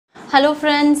Hello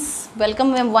friends,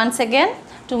 welcome once again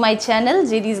to my channel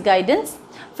JD's Guidance.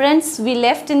 Friends, we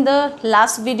left in the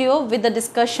last video with the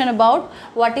discussion about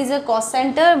what is a cost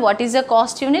center, what is a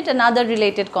cost unit and other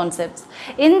related concepts.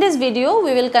 In this video,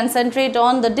 we will concentrate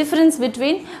on the difference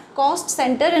between cost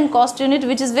center and cost unit,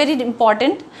 which is very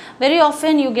important. Very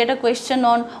often you get a question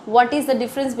on what is the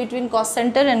difference between cost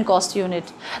center and cost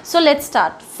unit. So let's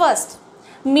start. First,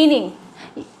 meaning.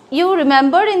 You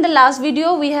remember in the last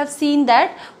video we have seen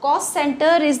that cost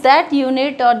center is that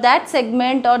unit or that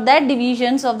segment or that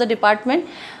divisions of the department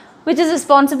which is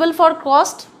responsible for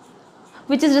cost,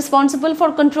 which is responsible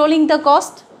for controlling the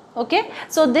cost. Okay,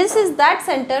 so this is that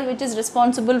center which is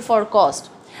responsible for cost.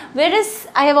 Whereas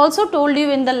I have also told you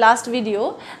in the last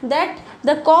video that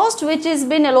the cost which is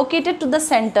been allocated to the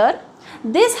center,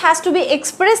 this has to be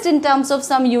expressed in terms of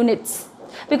some units,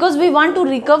 because we want to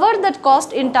recover that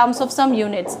cost in terms of some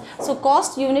units. So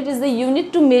cost unit is the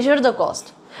unit to measure the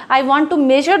cost. I want to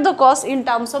measure the cost in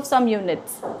terms of some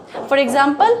units. For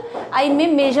example, I may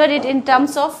measure it in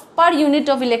terms of per unit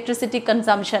of electricity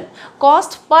consumption,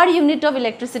 cost per unit of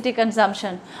electricity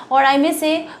consumption, or I may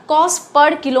say cost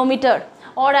per kilometer,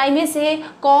 or I may say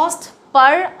cost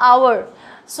per hour.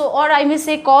 So, or I may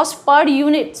say cost per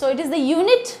unit. So, it is the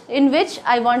unit in which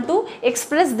I want to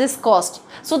express this cost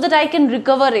so that I can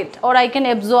recover it or I can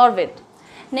absorb it.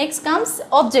 Next comes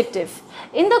objective.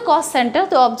 In the cost center,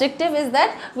 the objective is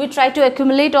that we try to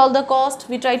accumulate all the cost,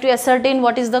 we try to ascertain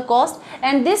what is the cost,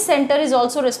 and this center is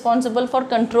also responsible for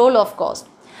control of cost.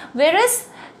 Whereas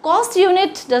cost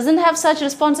unit doesn't have such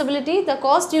responsibility. The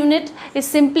cost unit is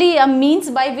simply a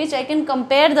means by which I can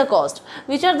compare the cost.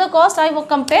 Which are the cost I will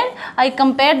compare? I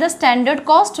compare the standard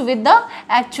cost with the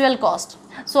actual cost.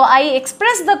 So I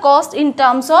express the cost in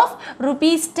terms of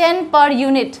rupees 10 per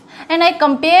unit and I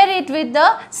compare it with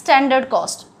the standard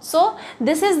cost. So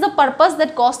this is the purpose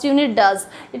that cost unit does.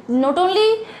 It not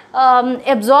only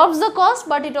absorbs the cost,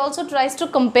 but it also tries to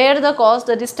compare the cost,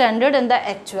 that is standard and the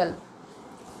actual.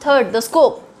 Third, the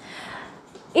scope.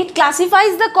 It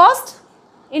classifies the cost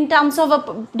in terms of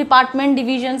a department,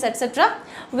 divisions, etc.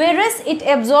 Whereas it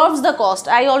absorbs the cost.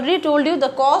 I already told you the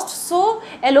cost so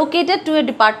allocated to a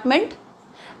department,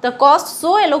 the cost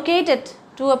so allocated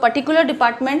to a particular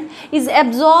department is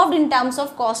absorbed in terms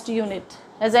of cost unit.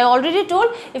 As I already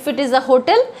told, if it is a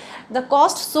hotel, the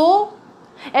cost so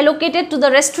allocated to the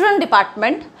restaurant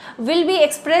department will be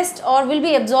expressed or will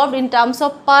be absorbed in terms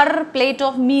of per plate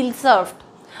of meal served.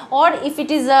 Or if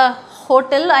it is a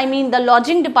hotel, I mean the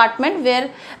lodging department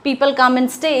where people come and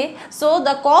stay, so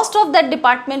the cost of that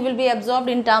department will be absorbed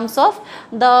in terms of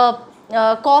the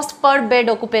cost per bed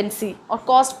occupancy or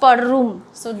cost per room.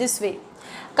 So this way.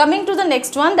 Coming to the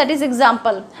next one, that is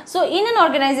example. So in an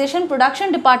organization,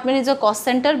 production department is a cost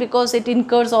center because it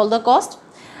incurs all the cost.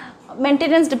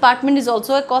 Maintenance department is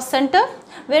also a cost center.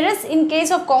 Whereas in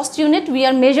case of cost unit, we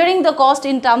are measuring the cost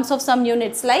in terms of some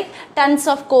units like tons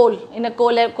of coal in a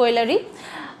colliery.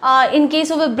 In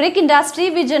case of a brick industry,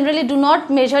 we generally do not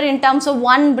measure in terms of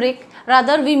one brick,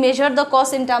 rather we measure the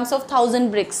cost in terms of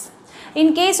 1000 bricks.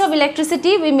 In case of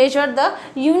electricity, we measure the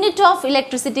unit of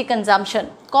electricity consumption,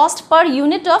 cost per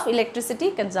unit of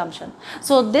electricity consumption.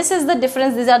 So this is the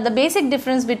difference, these are the basic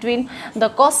difference between the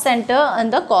cost center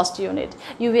and the cost unit.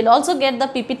 You will also get the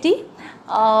PPT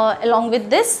along with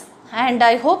this, and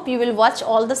I hope you will watch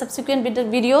all the subsequent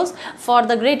videos for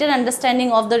the greater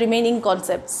understanding of the remaining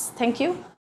concepts. Thank you.